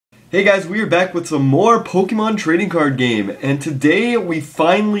Hey guys, we are back with some more Pokemon trading card game, and today we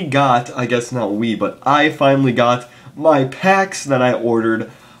finally got, I guess not we, but I finally got my packs that I ordered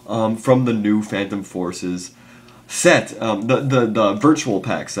from the new Phantom Forces set, the virtual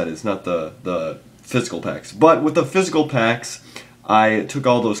packs, that is, not the physical packs. But with the physical packs, I took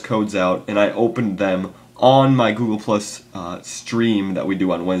all those codes out and I opened them on my Google Plus stream that we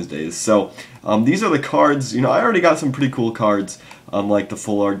do on Wednesdays. So these are the cards. You know, I already got some pretty cool cards, like the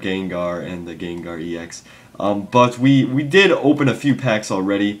Full Art Gengar and the Gengar EX. But we did open a few packs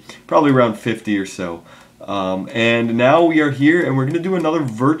already, probably around 50 or so. And now we are here and we're going to do another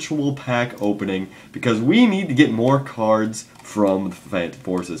virtual pack opening because we need to get more cards from the Phantom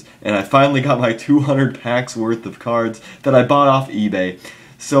Forces. And I finally got my 200 packs worth of cards that I bought off eBay.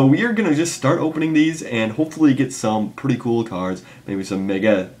 So we are gonna just start opening these and hopefully get some pretty cool cards. Maybe some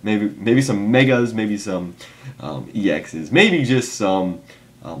maybe some megas, maybe some EXs, maybe just some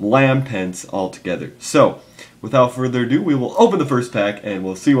Lampents all together. So without further ado, we will open the first pack and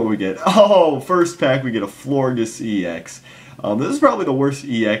we'll see what we get. Oh, first pack we get a Florges EX. This is probably the worst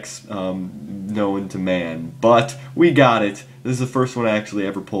EX known to man, but we got it. This is the first one I actually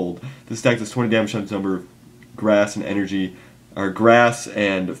ever pulled. This deck does 20 damage times number of grass and energy. Or grass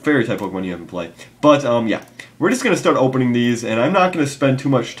and fairy type Pokemon you have in play. But yeah, we're just going to start opening these, and I'm not going to spend too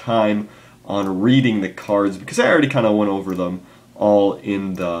much time on reading the cards because I already kind of went over them all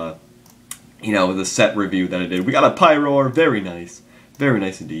in the, you know, the set review that I did. We got a Pyroar, very nice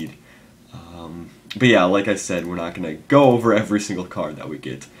indeed. But yeah, like I said, we're not going to go over every single card that we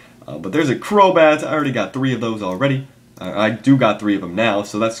get. But there's a Crobat. I already got 3 of those already. I do got 3 of them now,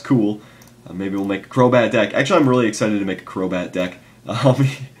 so that's cool. Maybe we'll make a Crobat deck. Actually, I'm really excited to make a Crobat deck.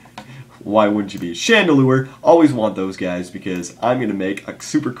 Why wouldn't you be? Chandelure, always want those guys because I'm going to make a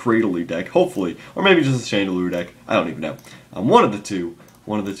Super Cradily deck, hopefully. Or maybe just a Chandelure deck. I don't even know. One of the two,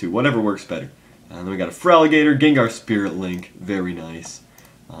 whatever works better. And then we got a Feraligatr, Gengar Spirit Link, very nice.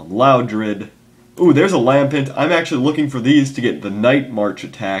 Loudred. Ooh, there's a Lampent. I'm actually looking for these to get the Night March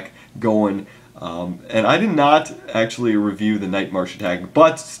attack going. And I did not actually review the Night March attack,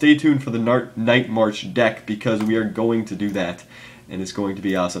 but stay tuned for the Night March deck because we are going to do that, and it's going to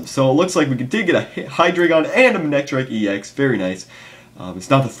be awesome. So it looks like we did get a Hydreigon and a Manectric EX, very nice.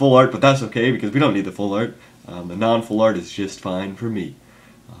 It's not the full art, but that's okay because we don't need the full art. The non-full art is just fine for me.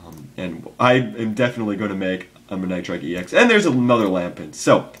 And I am definitely going to make a Manectric EX. And there's another Lampent.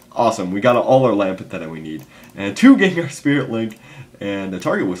 So, awesome. We got all our Lampent that we need. And 2 Gengar Spirit Link and a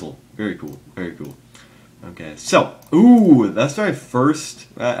Target Whistle. Very cool. Very cool. Okay, so, ooh, that's my first,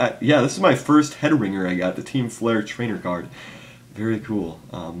 yeah, this is my first head ringer I got, the Team Flare trainer card. Very cool.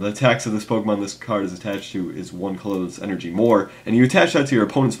 The attacks of this Pokemon this card is attached to is 1 colorless energy more, and you attach that to your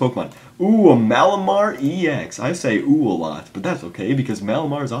opponent's Pokemon. Ooh, a Malamar EX. I say ooh a lot, but that's okay because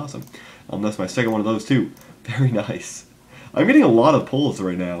Malamar is awesome. That's my second one of those too. Very nice. I'm getting a lot of pulls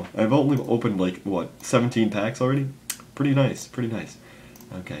right now. I've only opened like, what, 17 packs already? Pretty nice, pretty nice.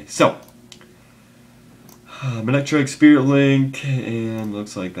 Okay, so, Manectric, Spirit Link, and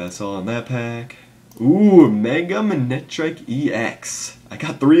looks like that's all in that pack. Ooh, Mega Manectric EX. I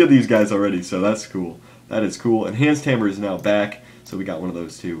got 3 of these guys already, so that's cool. That is cool. And Hans Hammer is now back, so we got one of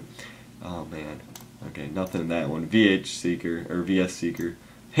those too. Oh man. Okay, nothing in that one. VH Seeker, or VS Seeker.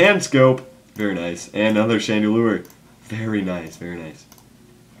 Hand Scope, very nice. And another Chandelure. Very nice, very nice.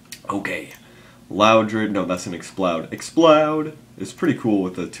 Okay. Loudred, no, that's an Exploud. Exploud is pretty cool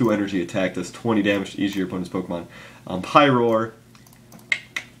with the 2 energy attack, does 20 damage to each of your opponent's Pokemon. Pyroar,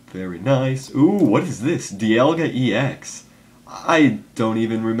 very nice. Ooh, what is this? Dialga EX. I don't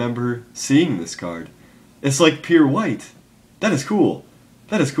even remember seeing this card. It's like pure white. That is cool.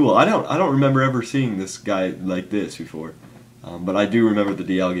 That is cool. I don't remember ever seeing this guy like this before. But I do remember the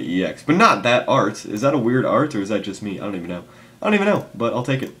Dialga EX. But not that art. Is that a weird art or is that just me? I don't even know. I don't even know, but I'll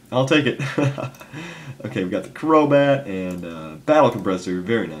take it. I'll take it. Okay, we got the Crobat and Battle Compressor.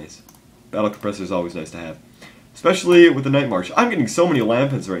 Very nice. Battle Compressor is always nice to have. Especially with the Night March. I'm getting so many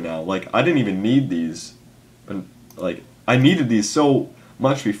Lampents right now. Like, I didn't even need these. But, like, I needed these so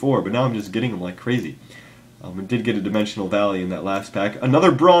much before, but now I'm just getting them like crazy. We did get a Dimensional Valley in that last pack.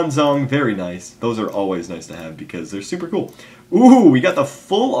 Another Bronzong. Very nice. Those are always nice to have because they're super cool. Ooh, we got the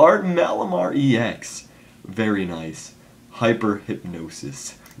Full Art Malamar EX. Very nice. Hyper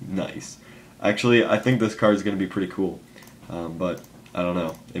Hypnosis. Nice. Actually, I think this card is going to be pretty cool. But I don't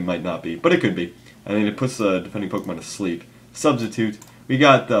know. It might not be. But it could be. I mean, it puts the defending Pokemon to sleep. Substitute. We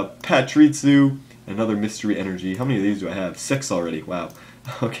got the Patritsu. Another Mystery Energy. How many of these do I have? 6 already. Wow.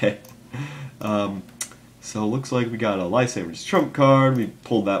 Okay. So it looks like we got a Lysaber's trump card. We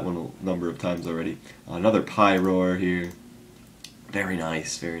pulled that one a number of times already. Another Pyroar here. Very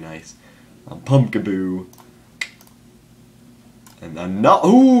nice, very nice. Pumpkaboo. And then,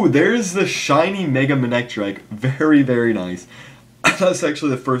 ooh, there's the shiny Mega Manectric. Very, very nice. That's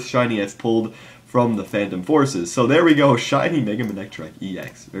actually the first shiny I've pulled from the Phantom Forces. So there we go, shiny Mega Manectric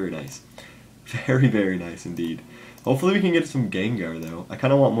EX. Very nice. Very, very nice indeed. Hopefully we can get some Gengar though. I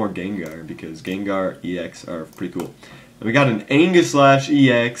kind of want more Gengar because Gengar EX are pretty cool. And we got an Anguslash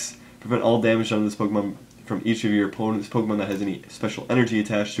EX. Prevent all damage done to this Pokemon from each of your opponent's Pokemon that has any special energy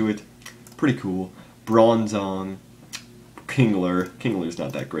attached to it. Pretty cool. Bronzong. Kingler. Kingler's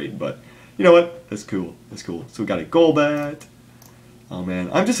not that great, but you know what? That's cool. That's cool. So we got a Golbat. Oh man,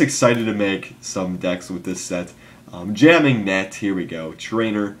 I'm just excited to make some decks with this set. Jamming Net, here we go.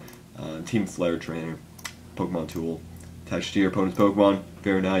 Trainer, Team Flare Trainer, Pokemon Tool, attached to your opponent's Pokemon.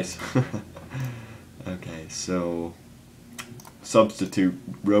 Very nice. Okay, so Substitute,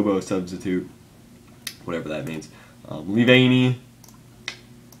 Robo Substitute, whatever that means. Leavanny.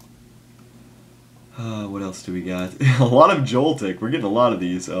 What else do we got? A lot of Joltik. We're getting a lot of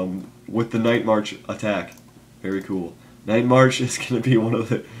these with the Night March attack. Very cool. Night March is going to be one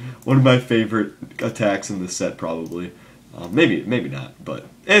of my favorite attacks in this set, probably. Maybe not, but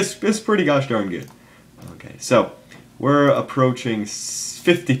it's pretty gosh darn good. Okay, so we're approaching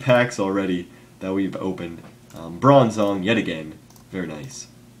 50 packs already that we've opened. Bronzong yet again, very nice.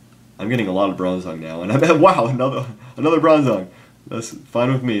 I'm getting a lot of Bronzong now, and I bet wow, another Bronzong. That's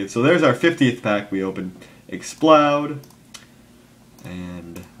fine with me. So there's our 50th pack we opened. Exploud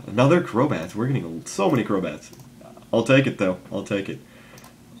and another Crobats. We're getting so many Crobats. I'll take it though. I'll take it.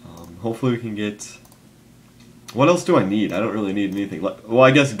 Hopefully we can get... What else do I need? I don't really need anything. Well,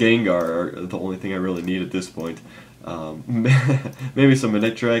 I guess Gengar are the only thing I really need at this point. Maybe some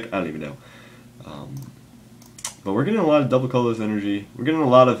Manectric. I don't even know. But we're getting a lot of Double Colorless Energy. We're getting a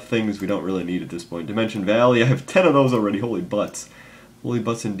lot of things we don't really need at this point. Dimension Valley. I have 10 of those already. Holy butts. Holy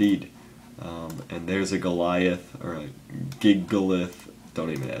butts indeed. And there's a Goliath, or a Gigalith. Don't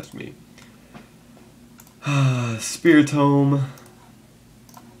even ask me. Spiritomb,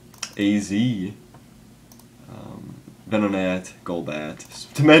 AZ, Venonat,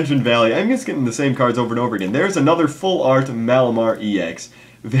 Golbat, Dimension Valley. I'm just getting the same cards over and over again. There's another Full Art Malamar EX.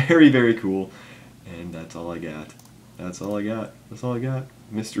 Very, very cool. And that's all I got. That's all I got. That's all I got.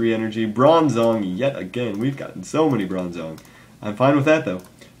 Mystery Energy, Bronzong yet again. We've gotten so many Bronzong. I'm fine with that though.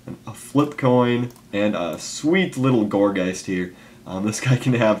 And a Flip Coin and a sweet little Gourgeist here. This guy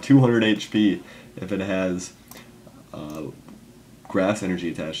can have 200 HP. If it has grass energy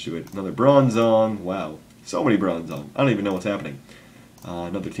attached to it. Another Bronzong. Wow. So many Bronzong. I don't even know what's happening.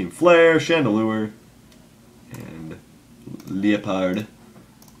 Another Team Flare, Chandelure, and Leopard.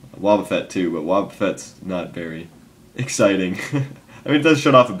 Wobbuffet too, but Wobbuffet's not very exciting. I mean, it does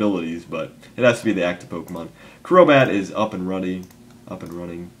shut off abilities, but it has to be the active Pokemon. Crobat is up and running.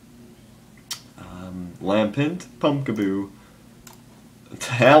 Lampent, Pumpkaboo,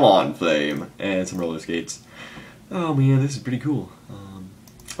 Talonflame, and some roller skates. Oh man, this is pretty cool.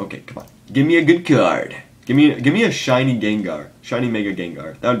 Okay, come on. Give me a good card. Give me a shiny Gengar. Shiny Mega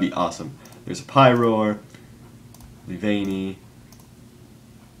Gengar. That would be awesome. There's a Pyroar, Leavanny.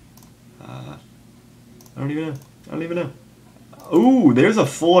 I don't even know. Ooh, there's a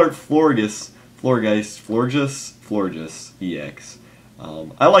Full Art Florges EX.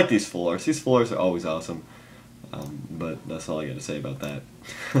 I like these Full Arts. These Full Arts are always awesome. But that's all I got to say about that.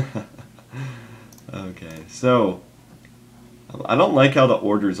 Okay, so I don't like how the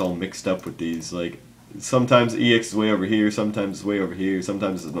order is all mixed up with these. Like, sometimes EX is way over here, sometimes it's way over here,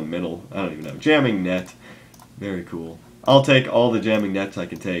 sometimes it's in the middle. I don't even know. Jamming Net, very cool. I'll take all the Jamming Nets I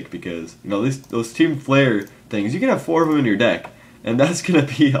can take because, you know, those Team Flare things, you can have 4 of them in your deck, and that's going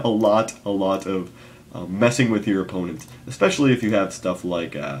to be a lot of messing with your opponent, especially if you have stuff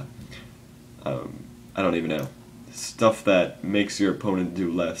like, I don't even know, stuff that makes your opponent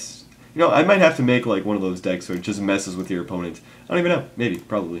do less. You know, I might have to make like one of those decks where it just messes with your opponent. I don't even know, maybe,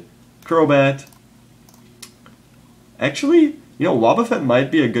 probably. Crobat. Actually, you know, Wobbuffet might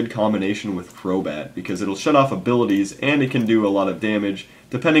be a good combination with Crobat because it'll shut off abilities and it can do a lot of damage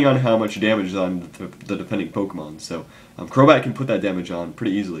depending on how much damage is on the depending Pokemon. So Crobat can put that damage on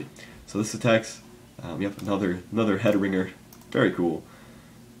pretty easily. So this attacks, yep, another head ringer. Very cool.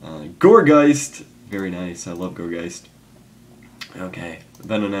 Gourgeist, very nice. I love Gourgeist. Okay,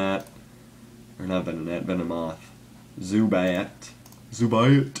 Venonat, or not Venonat, Venomoth, Zubat,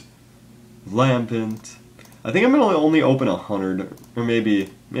 Lampent. I think I'm gonna only open 100, or maybe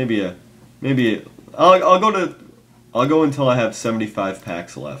I'll go until I have 75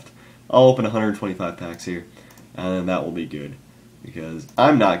 packs left. I'll open 125 packs here, and then that will be good. because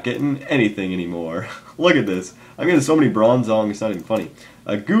I'm not getting anything anymore. Look at this. I'm getting so many Bronzong, it's not even funny.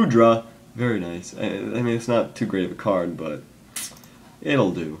 A Gudra, very nice. I mean, it's not too great of a card, but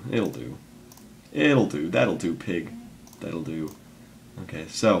it'll do. It'll do. It'll do. That'll do, pig. That'll do. Okay,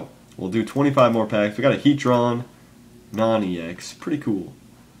 so we'll do 25 more packs. We got a Heatron, non-EX. Pretty cool.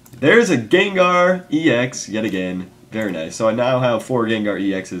 There's a Gengar EX yet again. Very nice. So I now have 4 Gengar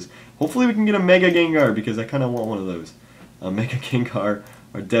EXs. Hopefully we can get a Mega Gengar because I kind of want one of those. Mega Gengar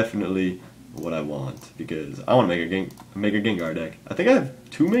are definitely what I want because I want to make a Mega Gengar deck. I think I have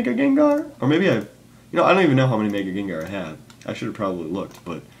 2 Mega Gengar, or maybe I have, I don't even know how many Mega Gengar I have. I should have probably looked,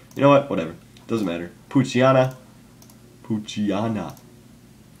 but you know what? Whatever. Doesn't matter. Poochyena,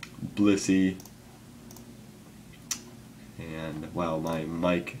 Blissey, and wow, my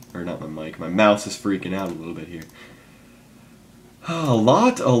mic, or not my mic, my mouse is freaking out a little bit here. A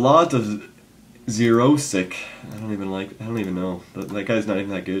lot of Zerosic. I don't even know. That guy's not even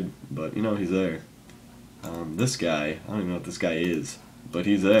that good, but he's there. This guy, I don't even know what this guy is, but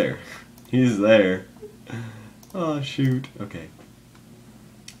he's there. He's there. Oh shoot. Okay.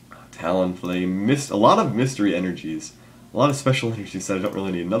 Talonflame, a lot of mystery energies. A lot of special energies that I don't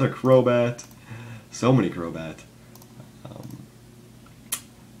really need. Another Crobat. So many Crobat.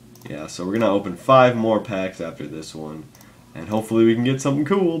 Yeah, so we're going to open 5 more packs after this one. And hopefully we can get something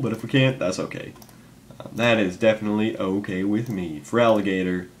cool, but if we can't, that's okay. That is definitely okay with me.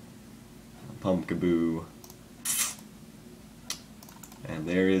 Feraligatr, Pumpkaboo, and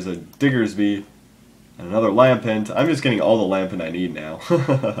there is a Diggersby, and another Lampent. I'm just getting all the Lampent I need now.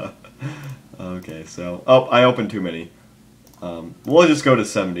 Okay, so, oh, I opened too many. We'll just go to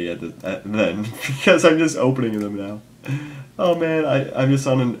 70 then, because I'm just opening them now. Oh man, I'm just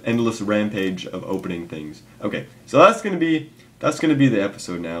on an endless rampage of opening things. Okay, so that's gonna be the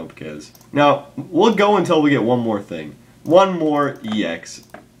episode now, because now we'll go until we get one more thing, one more EX.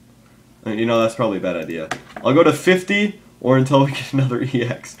 That's probably a bad idea. I'll go to 50 or until we get another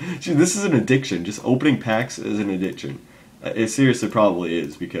EX. Gee, this is an addiction. Just opening packs is an addiction. It seriously probably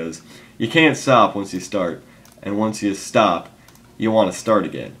is, because you can't stop once you start, and once you stop, you want to start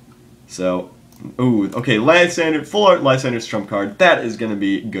again. So. Ooh, okay, Lysander, full art Lysander's trump card. That is going to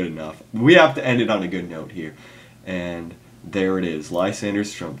be good enough. We have to end it on a good note here. And there it is,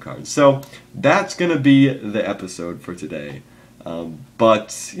 Lysander's trump card. So, that's going to be the episode for today.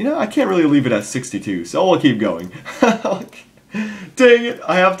 But, I can't really leave it at 62, so we'll keep going. Dang it,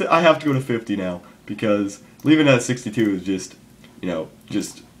 I have to go to 50 now, because leaving it at 62 is just,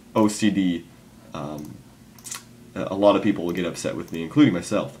 just OCD. A lot of people will get upset with me, including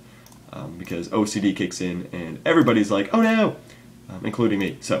myself. Because OCD kicks in and everybody's like, oh no, including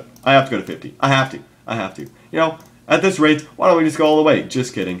me. So I have to go to 50. I have to. At this rate, why don't we just go all the way?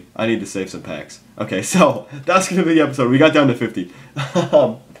 Just kidding. I need to save some packs. Okay, so that's going to be the episode. We got down to 50.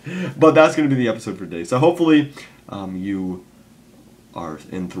 But that's going to be the episode for today. So hopefully you are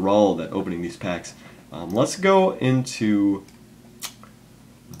enthralled at opening these packs. Let's go into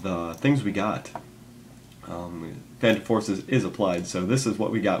the things we got. Phantom Forces is applied, so this is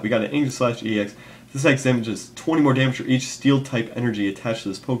what we got. We got an Aegislash-EX. This X damages 20 more damage for each Steel-type energy attached to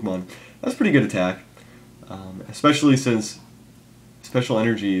this Pokemon. That's a pretty good attack, especially since Special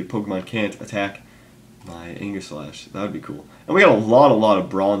Energy Pokemon can't attack my Aegislash. That would be cool. And we got a lot of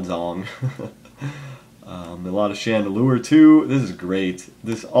Bronzong. A lot of Chandelure, too. This is great.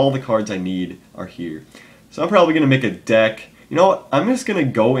 All the cards I need are here. So I'm probably going to make a deck. You know what? I'm just going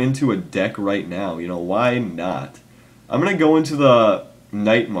to go into a deck right now. Why not? I'm going to go into the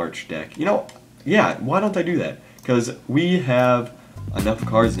Night March deck. Yeah, why don't I do that? Because we have enough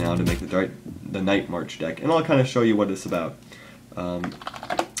cards now to make the Night March deck. And I'll kind of show you what it's about.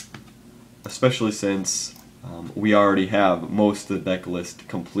 Especially since we already have most of the deck list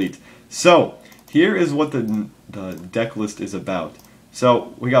complete. So, here is what the deck list is about.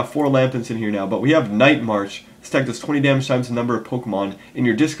 So, we got 4 Lampents in here now, but we have Night March. This attack does 20 damage times the number of Pokemon in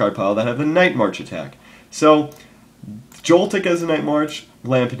your discard pile that have the Night March attack. So, Joltik has the Night March,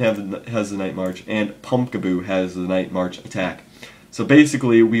 Lampent has the Night March, and Pumpkaboo has the Night March attack. So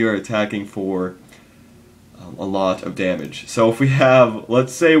basically, we are attacking for a lot of damage. So if we have,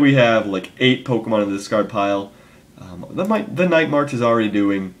 let's say we have like 8 Pokemon in the discard pile, the Night March is already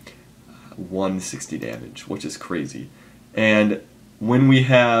doing 160 damage, which is crazy. And when we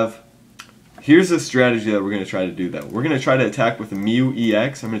have... Here's a strategy that we're going to try to do, though. We're going to try to attack with the Mew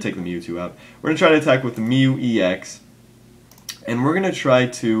EX. I'm going to take the Mewtwo out. We're going to try to attack with the Mew EX. And we're going to try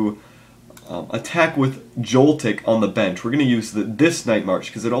to attack with Joltik on the bench. We're going to use this Night March,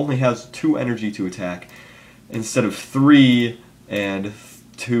 because it only has 2 energy to attack, instead of 3 and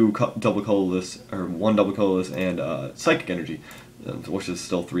 2 double colorless, or 1 double colorless and Psychic Energy. which is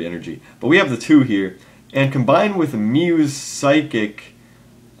still 3 energy. But we have the 2 here, and combined with Mew's psychicness,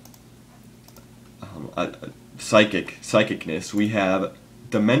 we have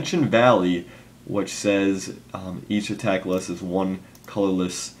Dimension Valley, which says each attack less is 1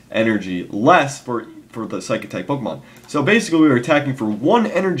 colorless energy less for the Psychic type Pokemon. So basically we were attacking for 1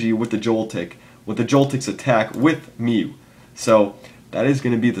 energy with the Joltik's attack with Mew. So that is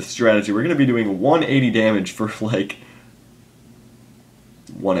going to be the strategy. We're going to be doing 180 damage for like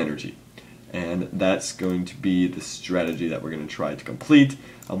 1 energy. And that's going to be the strategy that we're going to try to complete.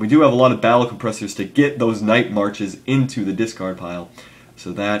 We do have a lot of Battle Compressors to get those Night Marches into the discard pile.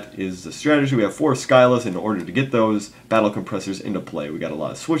 So that is the strategy. We have 4 Skylas in order to get those Battle Compressors into play. We got a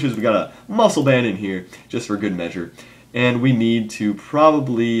lot of switches. We got a Muscle Band in here just for good measure. And we need to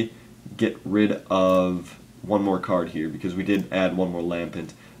probably get rid of 1 more card here because we did add 1 more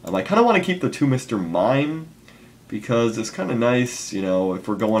Lampent. I kind of want to keep the 2 Mr. Mime because it's kind of nice, you know, if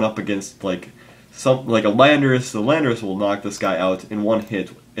we're going up against like a Landorus. The Landorus will knock this guy out in 1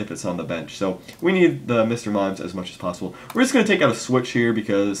 hit if it's on the bench. So we need the Mr. Mimes as much as possible. We're just going to take out a switch here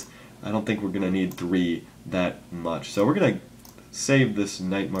because I don't think we're going to need 3 that much. So we're going to save this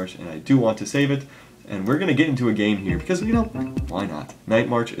Night March, and I do want to save it. And we're going to get into a game here because, you know, why not? Night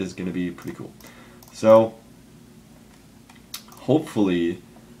March is going to be pretty cool. So hopefully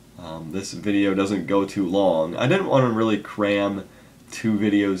this video doesn't go too long. I didn't want to really cram 2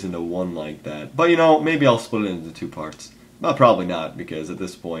 videos into one like that. But, you know, maybe I'll split it into 2 parts. Well, probably not, because at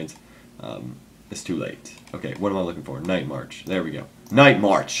this point, it's too late. Okay, what am I looking for? Night March. There we go. Night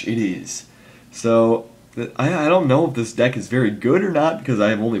March, it is. So, I don't know if this deck is very good or not, because I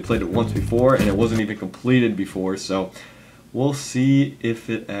have only played it once before, and it wasn't even completed before, so we'll see if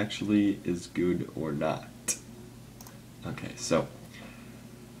it actually is good or not. Okay, so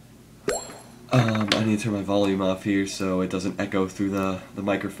I need to turn my volume off here so it doesn't echo through the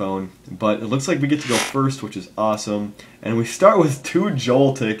microphone. But it looks like we get to go first, which is awesome. And we start with 2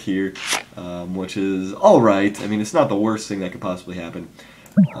 Joltik here, which is alright. I mean, it's not the worst thing that could possibly happen,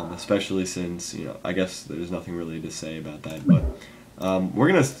 especially since, you know, I guess there's nothing really to say about that. But we're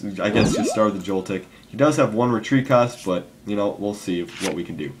going to, I guess, just start with the Joltik. He does have 1 retreat cost, but, you know, we'll see what we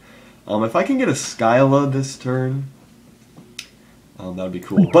can do. If I can get a Skyla this turn, that would be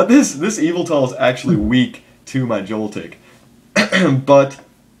cool. But this Eviltal is actually weak to my Joltik. But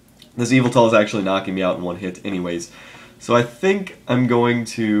this Eviltal is actually knocking me out in 1 hit anyways. So I think I'm going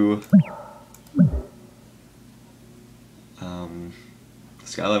to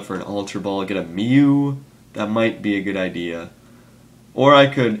Skylight for an Ultra Ball, get a Mew. That might be a good idea. Or I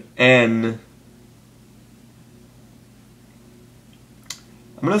could I'm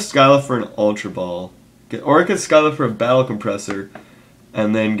going to Skylight for an Ultra Ball. Or I could Skylight for a Battle Compressor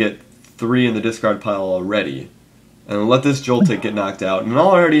and then get 3 in the discard pile already. And let this Joltik get knocked out. And I'll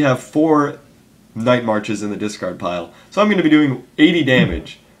already have 4 Night Marches in the discard pile. So I'm going to be doing 80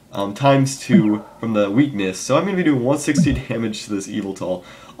 damage times 2 from the weakness. So I'm going to be doing 160 damage to this Eviltal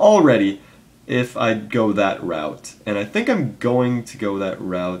already if I go that route. And I think I'm going to go that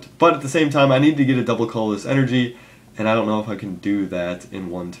route. But at the same time, I need to get a double colorless energy. And I don't know if I can do that in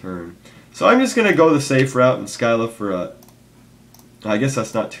 1 turn. So I'm just going to go the safe route and Skyla for a... I guess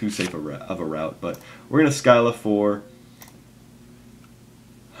that's not too safe of a route, but we're going to Skyla for...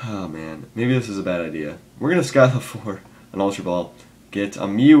 Oh man, maybe this is a bad idea. We're going to Skyla for an Ultra Ball, get a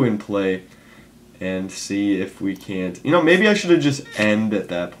Mew in play, and see if we can't... You know, maybe I should have just end at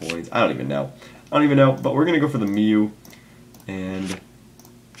that point. I don't even know. But we're going to go for the Mew, and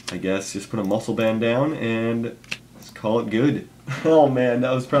I guess just put a Muscle Band down, and let's call it good. Oh man,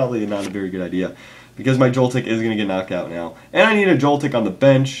 that was probably not a very good idea. Because my Joltik is going to get knocked out now. And I need a Joltik on the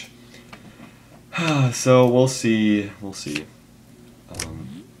bench. So we'll see. We'll see.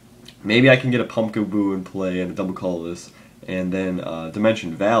 Maybe I can get a Pumpkaboo in play and a double colorless. And then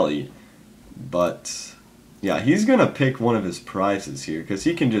Dimension Valley. But yeah, he's going to pick one of his prizes here. Because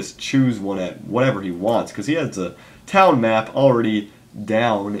he can just choose one at whatever he wants. Because he has a town map already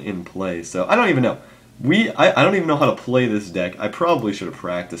down in play. So I don't even know. I don't even know how to play this deck. I probably should have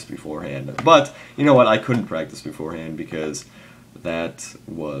practiced beforehand. But, you know what, I couldn't practice beforehand because that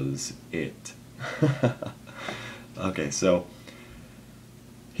was it. Okay, so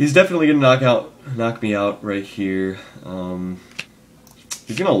he's definitely going to knock me out right here.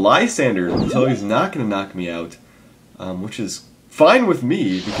 He's going to Lysander until he's not going to knock me out, which is fine with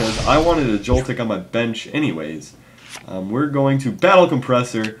me because I wanted a Joltik on my bench anyways. We're going to Battle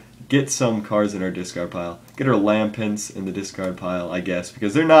Compressor, get some cards in our discard pile. Get our Lampents in the discard pile, I guess,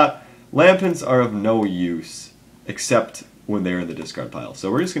 because they're not... Lampents are of no use, except when they're in the discard pile. So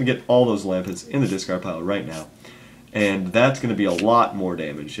we're just going to get all those Lampents in the discard pile right now. and that's going to be a lot more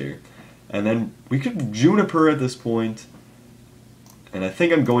damage here. And then we could Juniper at this point, and I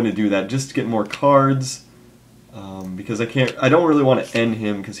think I'm going to do that just to get more cards, because I don't really want to end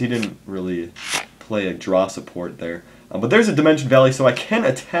him because he didn't really play a draw support there. But there's a Dimension Valley, so I can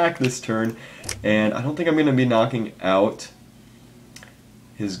attack this turn, and I don't think I'm going to be knocking out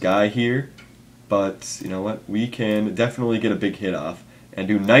his guy here, but you know what, we can definitely get a big hit off and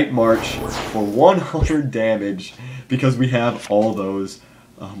do Night March for 100 damage because we have all those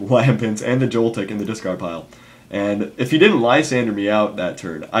Lampents and the Joltik in the discard pile. And if he didn't Lysander me out that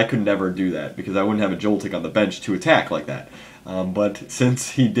turn, I could never do that because I wouldn't have a Joltik on the bench to attack like that. But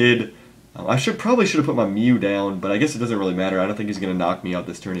since he did, I probably should have put my Mew down, but I guess it doesn't really matter. I don't think he's going to knock me out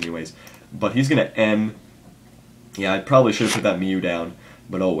this turn anyways. But he's going to end. Yeah, I probably should have put that Mew down,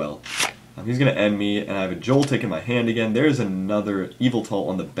 but oh well. He's going to end me, and I have a Joltik in my hand again. There's another Yveltal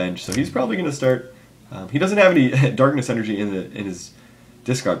on the bench, so he's probably going to start. He doesn't have any Darkness Energy in his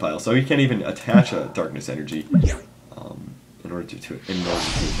discard pile, so he can't even attach a Darkness Energy in order to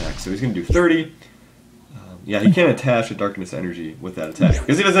attack. So he's going to do 30. Yeah, he can't attach a Darkness Energy with that attack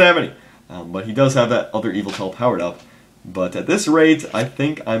because he doesn't have any. But he does have that other Yveltal powered up. But at this rate, I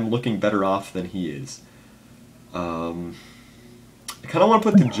think I'm looking better off than he is. I kind of want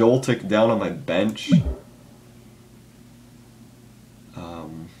to put the Joltik down on my bench. But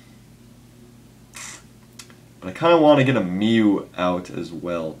I kind of want to get a Mew out as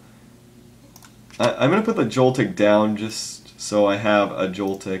well. I'm going to put the Joltik down just so I have a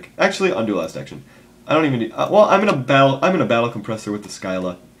Joltik. Actually, undo last action. I don't even need... well, I'm in a battle compressor with the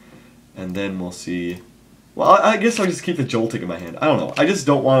Skyla. And then we'll see... Well, I guess I'll just keep the Joltik in my hand. I don't know. I just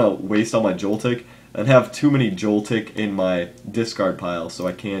don't want to waste all my Joltik and have too many Joltik in my discard pile so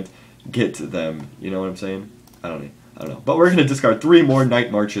I can't get to them. You know what I'm saying? I don't know. But we're going to discard 3 more Night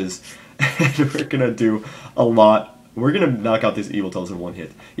Marches, and we're going to do a lot. We're going to knock out these Yveltals in one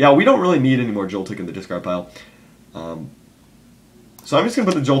hit. Yeah, we don't really need any more Joltik in the discard pile. So I'm just going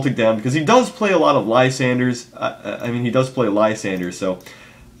to put the Joltik down because he does play a lot of Lysanders. I mean, he does play Lysanders, so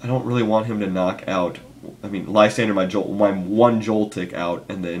I don't really want him to knock out... I mean, Lysander my one Joltik out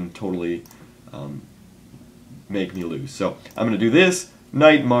and then totally make me lose. So I'm going to do this,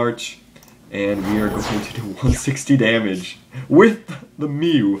 Night March, and we are going to do 160 damage with the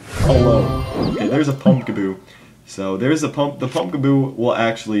Mew alone. Okay, there's a Pumpkaboo. So there's a the Pumpkaboo will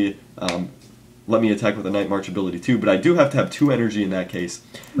actually let me attack with the Night March ability too, but I do have to have 2 energy in that case,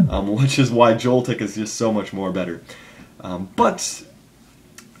 which is why Joltik is just so much more better. But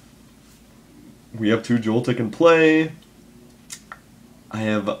we have 2 Joltik in play. I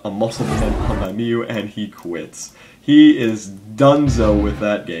have a Muscle Man on my Mew, and he quits. He is donezo with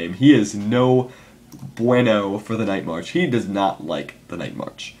that game. He is no bueno for the Night March. He does not like the Night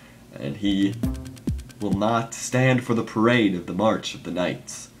March. And he will not stand for the parade of the March of the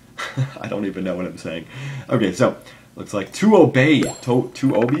Knights. I don't even know what I'm saying. Okay, so, looks like 2 Obey. 2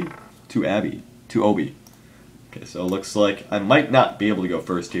 Obi? 2 Abby. 2 Obi. Okay, so it looks like I might not be able to go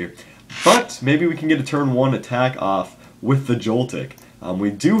first here. But maybe we can get a turn 1 attack off with the Joltik.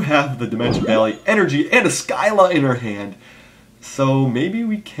 We do have the Dimension Valley energy and a Skyla in our hand, so maybe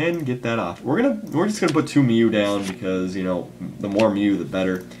we can get that off. We're just gonna put 2 Mew down because, you know, the more Mew the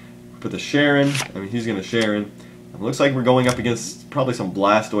better. Put the Sharon. I mean, he's gonna Sharon. Looks like we're going up against probably some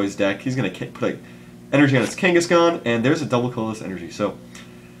Blastoise deck. He's gonna put energy on his Kangaskhan, and there's a double colorless energy. So,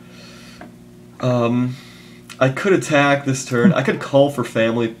 I could attack this turn. I could call for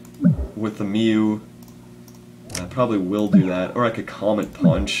family with the Mew. I probably will do that, or I could Comet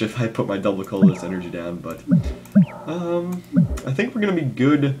Punch if I put my double colorless energy down, but I think we're going to be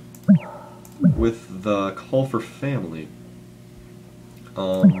good with the call for family.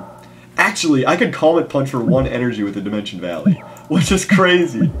 Actually, I could Comet Punch for 1 energy with the Dimension Valley, which is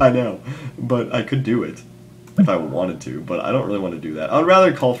crazy, I know, but I could do it if I wanted to, but I don't really want to do that. I'd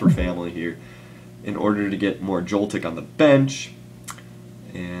rather call for family here in order to get more Joltik on the bench,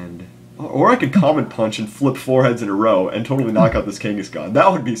 and... Or I could Comet Punch and flip 4 heads in a row and totally knock out this Kangaskhan.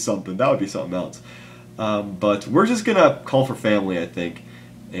 That would be something. That would be something else. But we're just going to call for family, I think,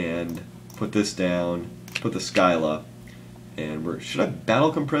 and put this down, put the Skyla, and should I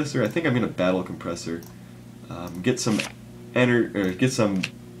Battle Compressor? I think I'm going to Battle Compressor. Get some Lampents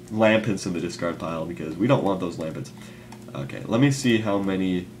in the discard pile because we don't want those Lampents. Okay, let me see how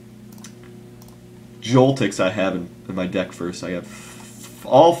many Joltiks I have in my deck first. I have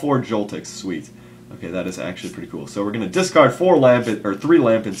all 4 Joltiks, sweet. Okay, that is actually pretty cool. So we're going to discard 3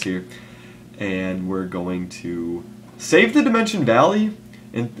 Lampents here, and we're going to save the Dimension Valley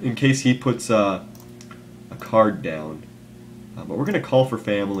in case he puts a card down. But we're going to call for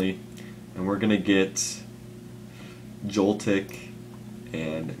family, and we're going to get Joltik,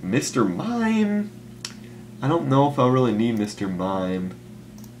 and Mr. Mime. I don't know if I'll really need Mr. Mime.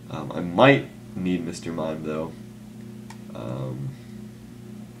 I might need Mr. Mime, though. I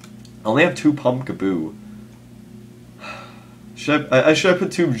only have 2 Pumpkaboo. Should I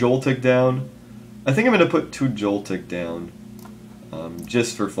put 2 Joltik down? I think I'm going to put 2 Joltik down.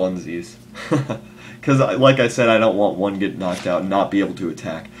 Just for funsies. Because, like I said, I don't want one get knocked out and not be able to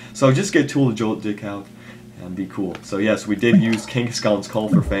attack. So just get 2 Joltik out and be cool. So yes, we did use Kangaskhan's Call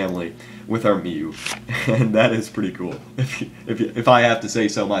for Family with our Mew. And that is pretty cool. If I have to say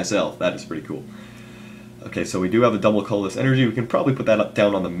so myself, that is pretty cool. Okay, so we do have a double colorless energy. We can probably put that up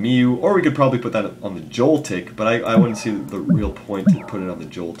down on the Mew, or we could probably put that on the Joltik, but I wouldn't see the real point to put it on the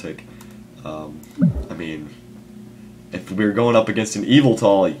Joltik. I mean, if we're going up against an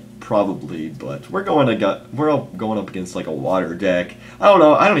Eviltal, probably, but we're going up against like a water deck. I don't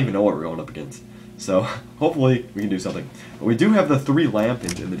know. I don't even know what we're going up against. So hopefully we can do something. But we do have the 3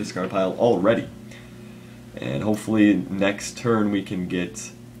 Lampins in the discard pile already, and hopefully next turn we can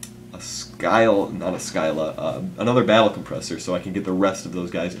get another Battle Compressor, so I can get the rest of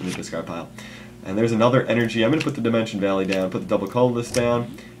those guys in the discard pile. And there's another energy. I'm going to put the Dimension Valley down, put the double colorless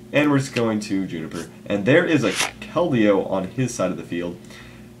down, and we're just going to Juniper. And there is a Keldeo on his side of the field.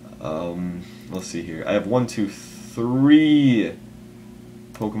 Let's see here. I have 1, 2, 3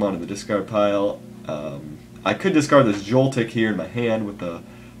 Pokemon in the discard pile. I could discard this Joltik here in my hand with the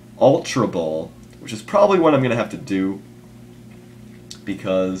Ultra Ball, which is probably what I'm going to have to do,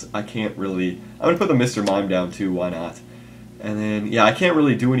 because I can't really... I'm going to put the Mr. Mime down too, why not? And then, yeah, I can't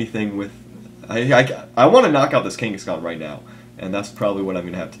really do anything with... I want to knock out this Kangaskhan right now, and that's probably what I'm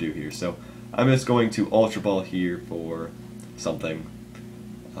going to have to do here. So I'm just going to Ultra Ball here for something.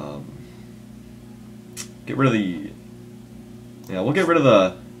 Get rid of the... Yeah, we'll get rid of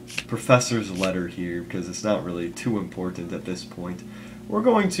the Professor's Letter here, because it's not really too important at this point. We're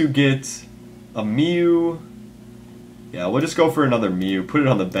going to get a Mew... Yeah, we'll just go for another Mew, put it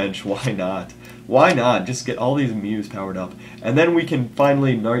on the bench, why not? Why not? Just get all these Mews powered up. And then we can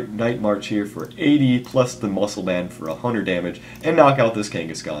finally Night March here for 80, plus the Muscle Band for 100 damage, and knock out this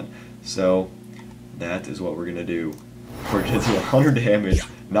Kangaskhan. So, that is what we're going to do. We're going to do 100 damage,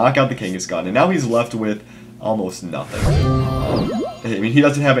 knock out the Kangaskhan, and now he's left with almost nothing. I mean, he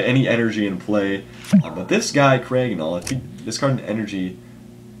doesn't have any energy in play, but this guy, Cragnall, if he discarded an energy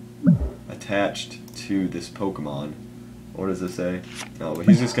attached to this Pokemon, what does this say? No, but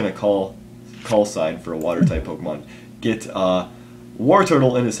he's just going to call sign for a water-type Pokemon. Get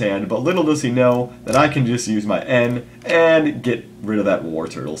Wartortle in his hand, but little does he know that I can just use my N and get rid of that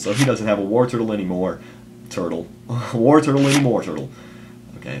Wartortle. So he doesn't have a Wartortle anymore. Wartortle anymore, Turtle.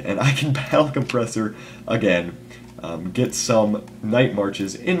 Okay, and I can Battle Compressor again. Get some Night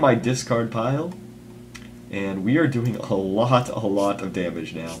Marches in my discard pile. And we are doing a lot of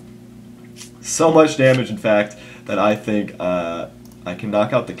damage now. So much damage, in fact, that I think I can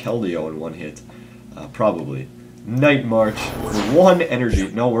knock out the Keldeo in one hit. Probably. Night March for 1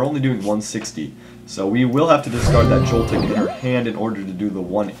 energy. No, we're only doing 160. So we will have to discard that Joltik in our hand in order to do the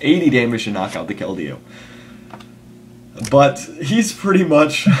 180 damage to knock out the Keldeo. But he's pretty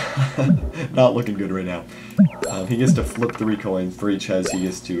much not looking good right now. He gets to flip 3 coins. For each he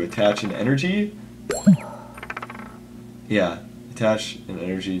gets to attach an energy. Yeah, attach an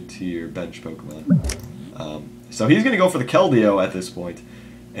energy to your bench Pokemon. So he's going to go for the Keldeo at this point,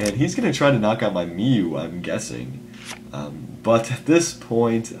 and he's going to try to knock out my Mew, I'm guessing. But at this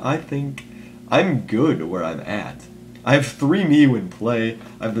point, I think I'm good where I'm at. I have 3 Mew in play,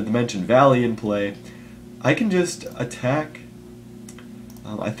 I have the Dimension Valley in play. I can just attack.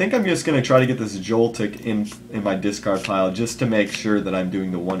 I think I'm just going to try to get this Joltik in my discard pile just to make sure that I'm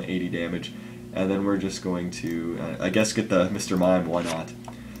doing the 180 damage. And then we're just going to, I guess, get the Mr. Mime, why not?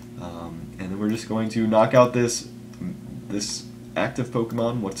 And then we're just going to knock out this active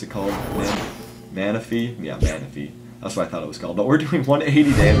Pokemon, what's it called? Manaphy? Yeah, Manaphy. That's what I thought it was called. But we're doing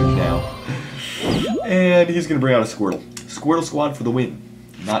 180 damage now. And he's going to bring out a Squirtle. Squirtle Squad for the win.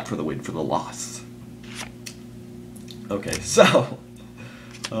 Not for the win, for the loss. Okay, so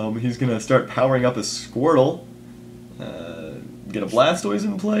he's going to start powering up his Squirtle. Get a Blastoise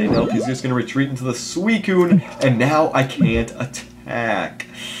in play. Nope, he's just going to retreat into the Suicune, and now I can't attack.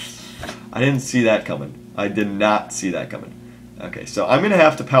 I didn't see that coming. I did not see that coming. Okay, so I'm going to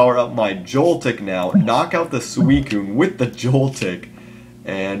have to power up my Joltik now, knock out the Suicune with the Joltik,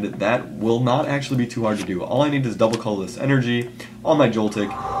 and that will not actually be too hard to do. All I need is double colorless energy on my Joltik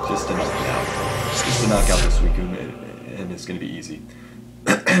just to knock it out. Just to knock out the Suicune, and it's going to be easy.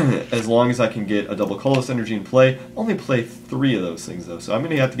 As long as I can get a double colorless energy in play. Only play 3 of those things though, so I'm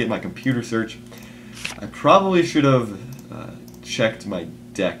going to have to get my computer search. I probably should have checked my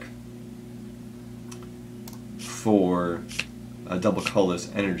deck for a double colorless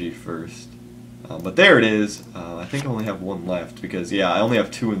energy first. But there it is. I think I only have one left because, yeah, I only have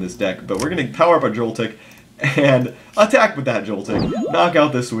 2 in this deck. But we're going to power up our Joltik and attack with that Joltik, knock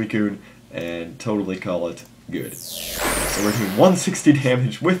out this Suicune, and totally call it good. So we're doing 160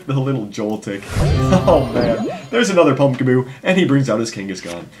 damage with the little Joltik. Oh man, there's another Pumpkaboo, and he brings out his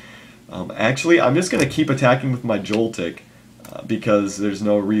Kangaskhan. Actually, I'm just going to keep attacking with my Joltik because there's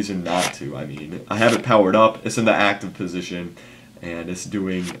no reason not to. I mean, I have it powered up, it's in the active position, and it's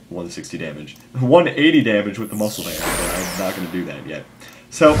doing 160 damage. 180 damage with the Muscle Band, but I'm not going to do that yet.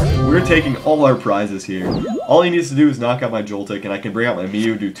 So, we're taking all our prizes here. All he needs to do is knock out my Joltik, and I can bring out my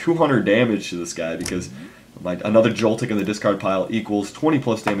Mew, do 200 damage to this guy, because another Joltik in the discard pile equals 20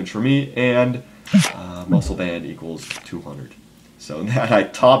 plus damage for me, and Muscle Band equals 200. So that I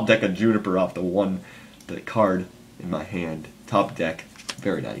top deck a Juniper off the card in my hand. Top deck,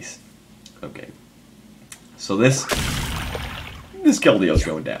 very nice. Okay, so this Keldeo's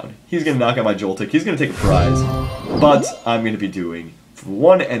going down. He's gonna knock out my Joltik. He's gonna take a prize, but I'm gonna be doing for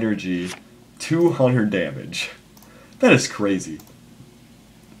 1 energy, 200 damage. That is crazy.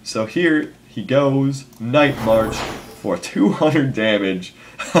 So here he goes, Night March for 200 damage.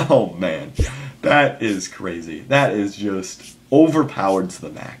 Oh man, that is crazy. That is just overpowered to the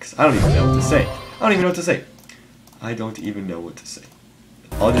max. I don't even know what to say. I don't even know what to say. I don't even know what to say.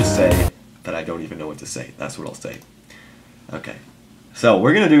 I'll just say that I don't even know what to say. That's what I'll say. Okay. So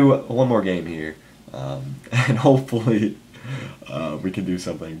we're going to do one more game here. And hopefully we can do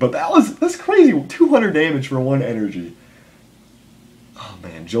something. But that's crazy. 200 damage for 1 energy. Oh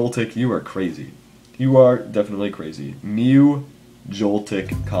man, Joltik, you are crazy. You are definitely crazy. Mew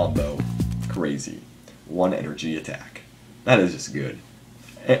Joltik combo. Crazy. 1 energy attack. That is just good.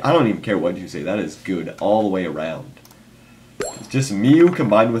 I don't even care what you say. That is good all the way around. It's just Mew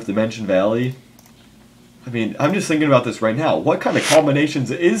combined with Dimension Valley. I mean, I'm just thinking about this right now. What kind of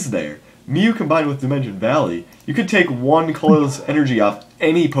combinations is there? Mew combined with Dimension Valley. You could take 1 colorless energy off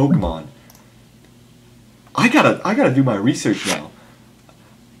any Pokemon. I gotta do my research now.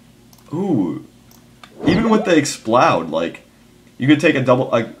 Ooh. Even with the Exploud, like, you could take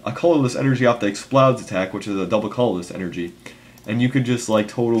a colorless energy off the Exploud's attack, which is a double colorless energy, and you could just like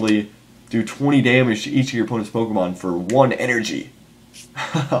totally do 20 damage to each of your opponent's Pokemon for 1 energy.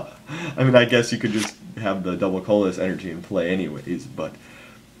 I mean, I guess you could just have the double colorless energy in play anyways, but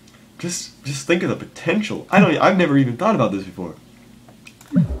just think of the potential. I've never even thought about this before.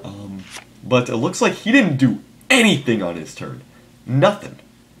 But it looks like he didn't do anything on his turn. Nothing.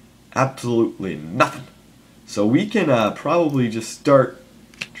 Absolutely nothing. So we can probably just start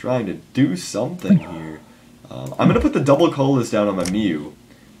trying to do something here. I'm going to put the double colorless down on my Mew,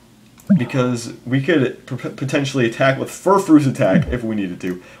 because we could potentially attack with Furfru's attack if we needed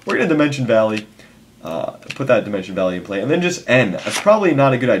to. We're going to Dimension Valley, put that Dimension Valley in play, and then just end. That's probably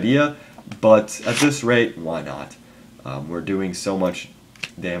not a good idea, but at this rate, why not? We're doing so much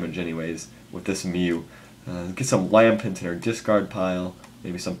damage anyways with this Mew. Get some Lampent in our discard pile,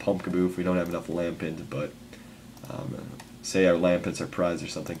 maybe some Pumpkaboo if we don't have enough Lampent, but say our Lampent's our prize or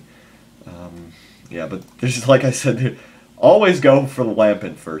something. Yeah, but there's just, like I said, always go for the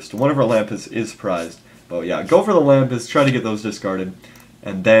Lampent first. One of our Lampents is prized, but yeah, go for the Lampents, try to get those discarded,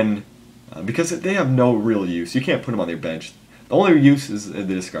 and then, because they have no real use, you can't put them on their bench. The only use is in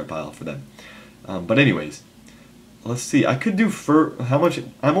the discard pile for them. But anyways, let's see, I could do how much,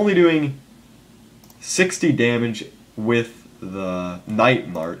 I'm only doing 60 damage with the Night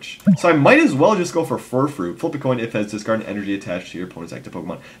March, so I might as well just go for Furfru. Flip a coin if it has discarded energy attached to your opponent's active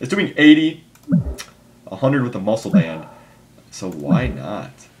Pokemon. It's doing 80, 100 with the Muscle Band, so why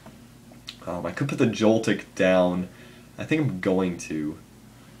not? I could put the Joltik down. I think I'm going to.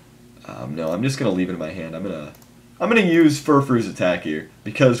 No, I'm just gonna leave it in my hand. I'm gonna use Furfru's attack here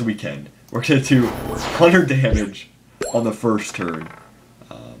because we can. We're gonna do 100 damage on the first turn.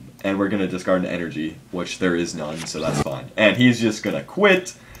 And we're going to discard an energy, which there is none, so that's fine. And he's just going to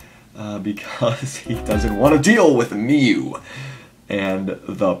quit because he doesn't want to deal with Mew and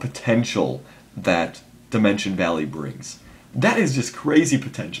the potential that Dimension Valley brings. That is just crazy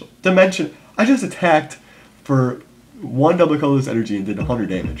potential. I just attacked for 1 double colorless energy and did 100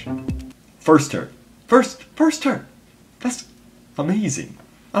 damage. First turn. First turn. That's amazing.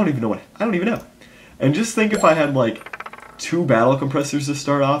 I don't even know. And just think if I had like 2 battle compressors to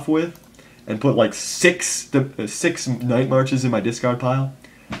start off with, and put like 6 Night Marches in my discard pile.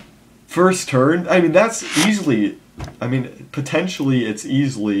 First turn, I mean that's easily, potentially it's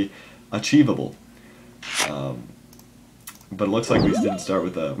easily achievable. But it looks like we didn't start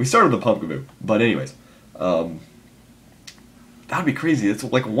with we started with the Pumpkaboo. But anyways, that'd be crazy. It's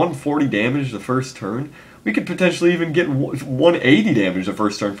like 140 damage the first turn. We could potentially even get 180 damage the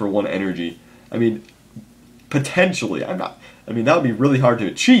first turn for 1 energy. I mean, potentially. I mean, that would be really hard to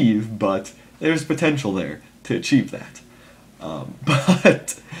achieve, but there's potential there to achieve that.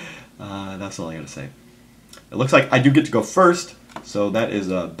 But that's all I gotta say. It looks like I do get to go first, so that is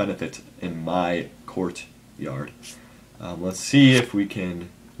a benefit in my courtyard. Let's see if we can...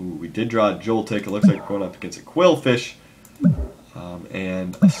 Ooh, we did draw a Joltik. It looks like we're going up against a Quillfish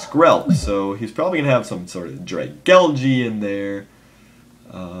and a Skrelp. So he's probably going to have some sort of Dragalge in there.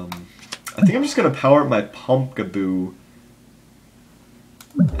 I think I'm just going to power up my Pumpkaboo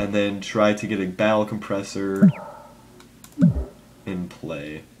and then try to get a Battle Compressor in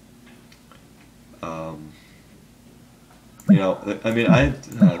play. You know, I mean,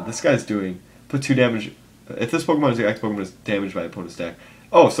 this guy's doing... Put 2 damage... If this Pokemon is the X Pokemon is damaged by opponent's deck.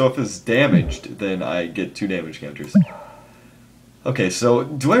 Oh, so if it's damaged, then I get 2 damage counters. Okay, so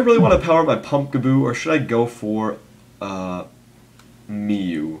do I really want to power my Pumpkaboo, or should I go for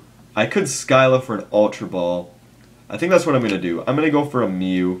Mew? I could Skyla for an Ultra Ball. I think that's what I'm going to do. I'm going to go for a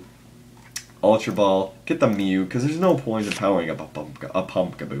Mew, Ultra Ball, get the Mew, because there's no point in powering up a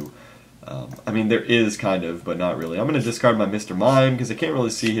Pumpkaboo. I mean, there is kind of, but not really. I'm going to discard my Mr. Mime, because I can't really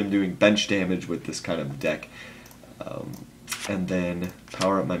see him doing bench damage with this kind of deck. And then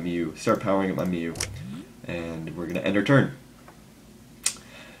power up my Mew, start powering up my Mew, and we're going to end our turn.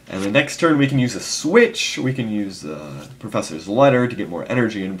 And the next turn we can use a switch, we can use Professor's Letter to get more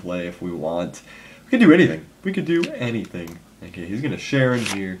energy in play if we want. We could do anything. We could do anything. Okay, he's going to share in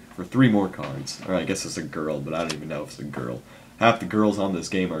here for 3 more cards. Or I guess it's a girl, but I don't even know if it's a girl. Half the girls on this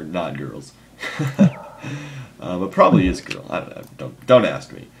game are not girls. But probably is a girl. I don't know. Don't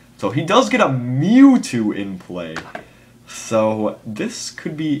ask me. So he does get a Mewtwo in play. So this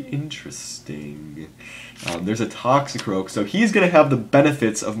could be interesting. There's a Toxicroak, so he's going to have the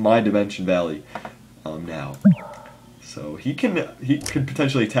benefits of my Dimension Valley now. So he could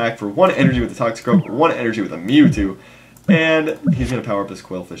potentially attack for 1 energy with the Toxicroak, 1 energy with a Mewtwo, and he's going to power up his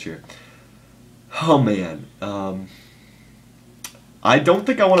Quillfish here. Oh man. I don't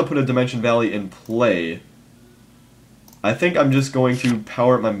think I want to put a Dimension Valley in play. I think I'm just going to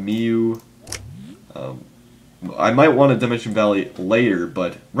power up my Mew. I might want a Dimension Valley later,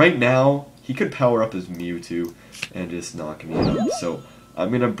 but right now, he could power up his Mewtwo and just knock me out. So I'm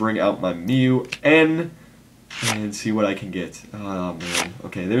going to bring out my Mew and see what I can get. Oh man.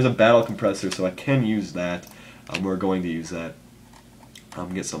 Okay, there's a Battle Compressor, so I can use that. We're going to use that. I'm going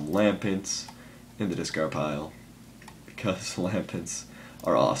to get some Lampents in the discard pile, because Lampents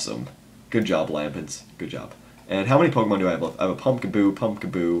are awesome. Good job, Lampents. Good job. And how many Pokemon do I have left? I have a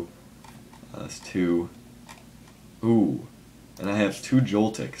Pumpkaboo. That's 2. Ooh. And I have 2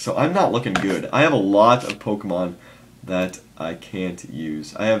 Joltik. So I'm not looking good. I have a lot of Pokemon that I can't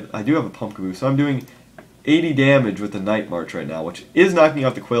use. I do have a Pumpkaboo, so I'm doing 80 damage with the Night March right now, which is knocking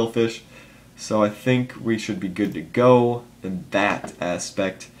out the Quillfish. So I think we should be good to go in that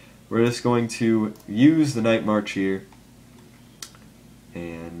aspect. We're just going to use the Night March here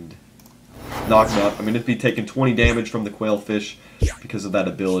and knock him out. I'm going to be taking 20 damage from the Quillfish because of that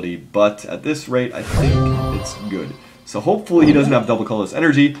ability, but at this rate, I think it's good. So hopefully he doesn't have double colorless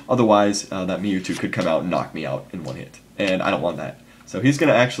energy, otherwise that Mewtwo could come out and knock me out in 1 hit, and I don't want that. So he's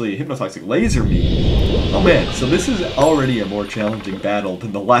going to actually Hypnotoxic Laser me. Oh man, so this is already a more challenging battle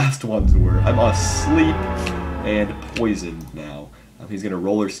than the last ones were. I'm on Sleep and Poison now. He's going to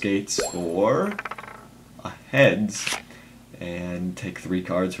Roller Skates for a Heads and take 3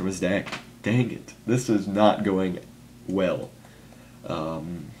 cards from his deck. Dang it, this is not going well.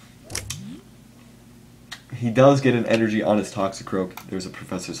 He does get an energy on his Toxicroak. There's a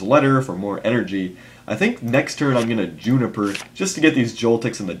Professor's Letter for more energy. I think next turn I'm going to Juniper just to get these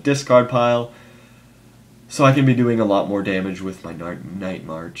Joltiks in the discard pile, so I can be doing a lot more damage with my Night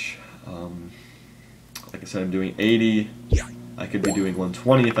March. Like I said, I'm doing 80. I could be doing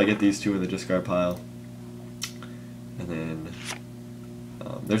 120 if I get these 2 in the discard pile. And then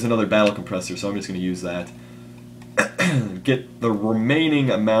there's another Battle Compressor, so I'm just going to use that. Get the remaining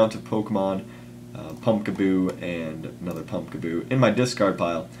amount of Pokemon, Pumpkaboo and another Pumpkaboo, in my discard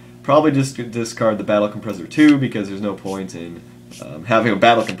pile. Probably just discard the Battle Compressor too, because there's no point in having a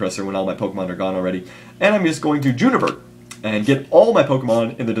Battle Compressor when all my Pokemon are gone already. And I'm just going to Juniper and get all my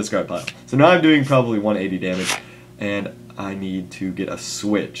Pokemon in the discard pile. So now I'm doing probably 180 damage, and I need to get a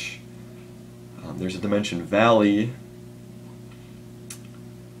switch. There's a Dimension Valley.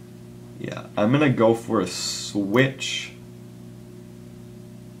 Yeah, I'm going to go for a switch.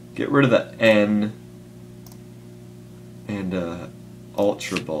 Get rid of the N and and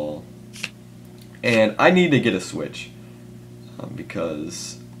Ultra Ball. And I need to get a switch,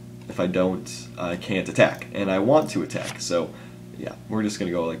 because if I don't, I can't attack, and I want to attack. So yeah, we're just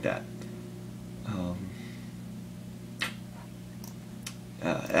gonna go like that.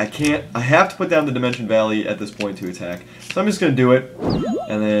 I have to put down the Dimension Valley at this point to attack, so I'm just going to do it,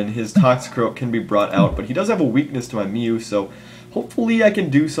 and then his Toxicroak can be brought out, but he does have a weakness to my Mew, so hopefully I can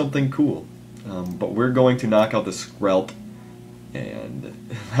do something cool. But we're going to knock out the Skrelp,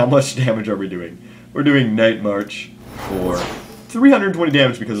 and how much damage are we doing? We're doing Night March for 320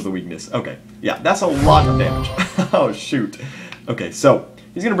 damage because of the weakness. Okay, yeah, that's a lot of damage. Oh, shoot. Okay, so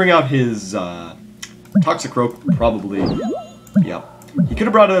he's going to bring out his Toxicroak, probably. Yeah. He could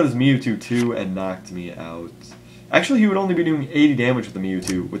have brought out his Mewtwo too and knocked me out. Actually, he would only be doing 80 damage with the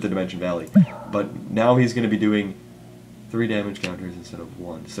Mewtwo with the Dimension Valley. But now he's going to be doing 3 damage counters instead of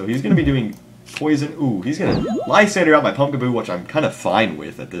 1. So he's going to be doing Poison. Ooh, he's going to Lysander out my Pumpkaboo, which I'm kind of fine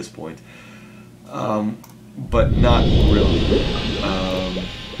with at this point. But not really.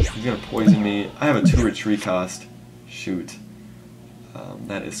 He's going to poison me. I have a 2 retreat cost. Shoot.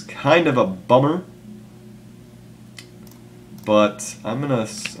 That is kind of a bummer. But I'm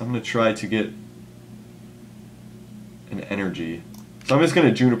gonna try to get an energy. So I'm just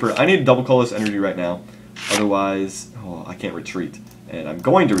gonna Juniper. I need to double colorless energy right now. Otherwise, oh, I can't retreat. And I'm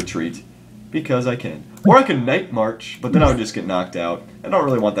going to retreat because I can. Or I can Night March, but then I would just get knocked out. I don't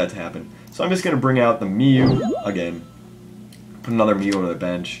really want that to happen. So I'm just gonna bring out the Mew again. Put another Mew on the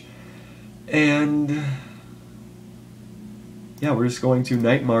bench. And yeah, we're just going to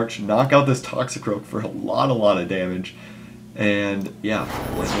Night March, knock out this Toxicroak for a lot of damage. And yeah,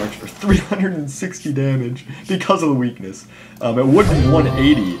 Night March for 360 damage because of the weakness. It would be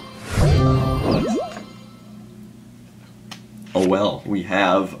 180, but oh well, we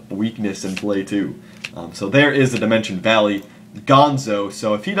have weakness in play too. So there is the Dimension Valley, Gonzo.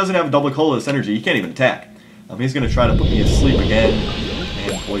 So if he doesn't have a double colorless energy, he can't even attack. He's going to try to put me asleep again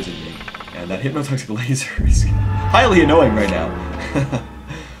and poison me. And that Hypnotoxic Laser is highly annoying right now.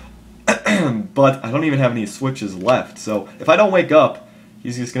 But I don't even have any switches left, so if I don't wake up,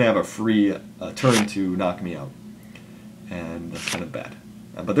 he's just going to have a free turn to knock me out. And that's kind of bad.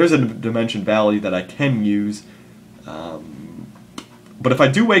 But there's a Dimension Valley that I can use. But if I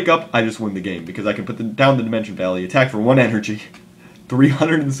do wake up, I just win the game, because I can put down the Dimension Valley, attack for 1 energy,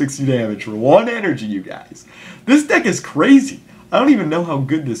 360 damage for 1 energy, you guys. This deck is crazy. I don't even know how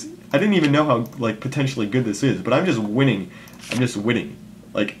good this is. I didn't even know how, like, potentially good this is, but I'm just winning. I'm just winning.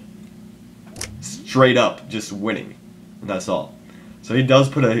 Like, straight up, just winning. And that's all. So he does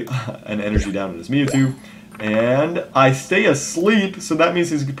put an energy down in his Mewtwo, and I stay asleep, so that means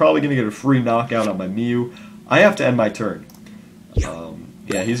he's probably going to get a free knockout on my Mew. I have to end my turn.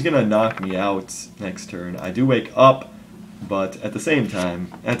 Yeah, he's going to knock me out next turn. I do wake up, but at the same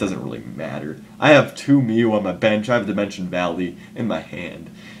time, that doesn't really matter. I have 2 Mew on my bench. I have Dimension Valley in my hand.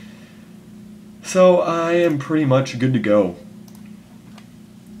 So I am pretty much good to go.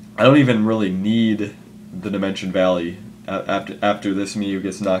 I don't even really need the Dimension Valley after this Mew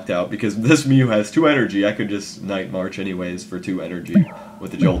gets knocked out, because this Mew has 2 energy. I could just Night March anyways for 2 energy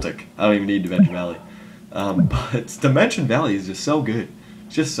with the Joltik. I don't even need Dimension Valley. But Dimension Valley is just so good.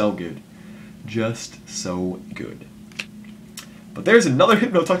 Just so good. Just so good. But there's another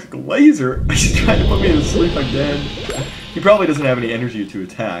Hypnotoxic Laser. He's trying to put me to sleep again. He probably doesn't have any energy to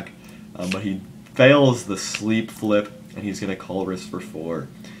attack, but he fails the sleep flip, and he's going to Colress for 4.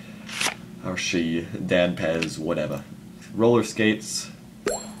 Or she, Dan Pez, whatever. Roller skates.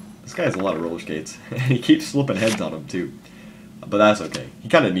 This guy has a lot of roller skates. And he keeps flipping heads on him too. But that's okay. He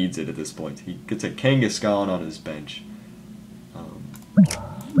kind of needs it at this point. He gets a Kangaskhan on his bench.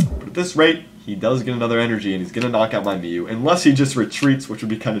 But at this rate, he does get another energy, and he's going to knock out my Mew. Unless he just retreats, which would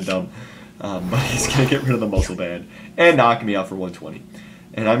be kind of dumb. But he's going to get rid of the Muscle Band and knock me out for 120.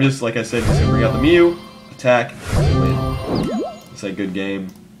 And I'm just, like I said, just going to bring out the Mew, attack, win. It's a good game.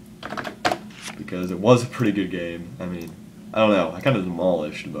 Because it was a pretty good game. I mean, I don't know. I kind of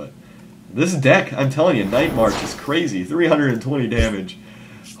demolished, but this deck, I'm telling you, Night March is crazy. 320 damage.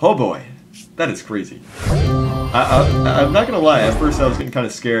 Oh boy, that is crazy. I'm not gonna lie. At first, I was getting kind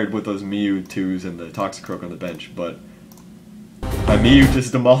of scared with those Mewtwo's and the Toxicroak on the bench, but my Mew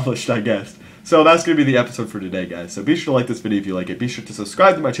just demolished, I guess. So that's gonna be the episode for today, guys. So be sure to like this video if you like it. Be sure to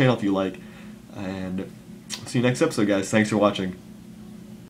subscribe to my channel if you like, and see you next episode, guys. Thanks for watching.